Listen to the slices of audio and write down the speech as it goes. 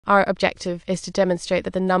Our objective is to demonstrate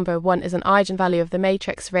that the number 1 is an eigenvalue of the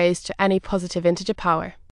matrix raised to any positive integer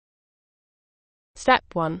power. Step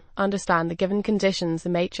 1. Understand the given conditions. The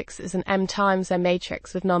matrix is an m times n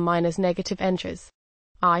matrix with non-minus negative entries,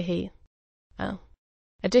 i.e. L.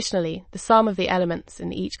 Additionally, the sum of the elements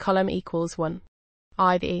in each column equals 1,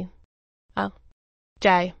 i.e. L.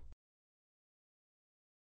 J.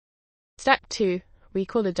 Step 2.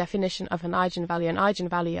 Recall the definition of an eigenvalue. An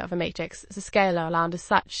eigenvalue of a matrix is a scalar lambda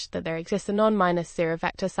such that there exists a non-minus zero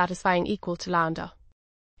vector satisfying equal to lambda.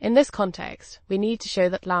 In this context, we need to show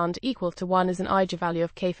that lambda equal to 1 is an eigenvalue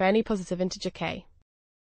of k for any positive integer k.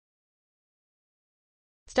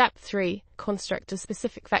 Step 3. Construct a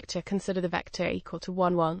specific vector. Consider the vector equal to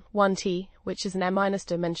 1, 1, 1t, which is an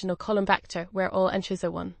m-dimensional column vector where all entries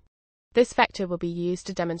are 1. This vector will be used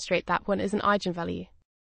to demonstrate that 1 is an eigenvalue.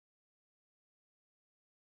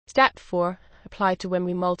 Step 4. Apply to when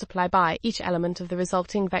we multiply by each element of the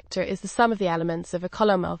resulting vector is the sum of the elements of a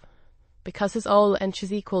column of, because as all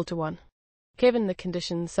entries equal to 1. Given the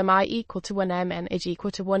condition sum I equal to 1 mn is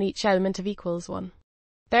equal to 1 each element of equals 1.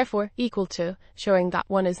 Therefore, equal to, showing that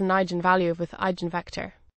 1 is an eigenvalue with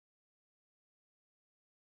eigenvector.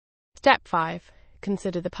 Step 5.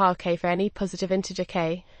 Consider the power k for any positive integer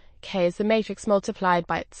k. K is the matrix multiplied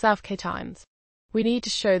by itself k times. We need to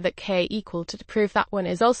show that k equal to prove that 1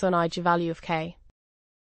 is also an eigenvalue of k.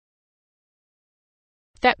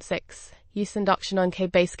 Step 6. Use induction on k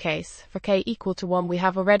base case. For k equal to 1 we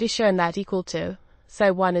have already shown that equal to,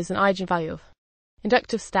 so 1 is an eigenvalue of.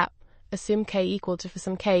 Inductive step. Assume k equal to for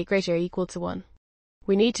some k greater or equal to 1.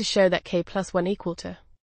 We need to show that k plus 1 equal to.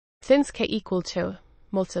 Since k equal to,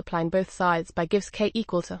 multiplying both sides by gives k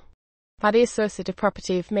equal to. By the associative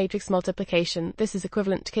property of matrix multiplication, this is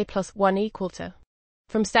equivalent to k plus 1 equal to.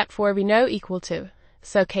 From step 4 we know equal to,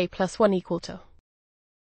 so k plus 1 equal to.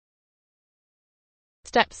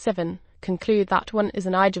 Step 7. Conclude that 1 is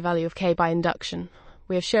an eigenvalue of k by induction.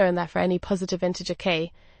 We have shown that for any positive integer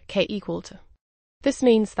k, k equal to. This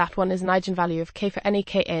means that 1 is an eigenvalue of k for any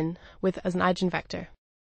k in, with as an eigenvector.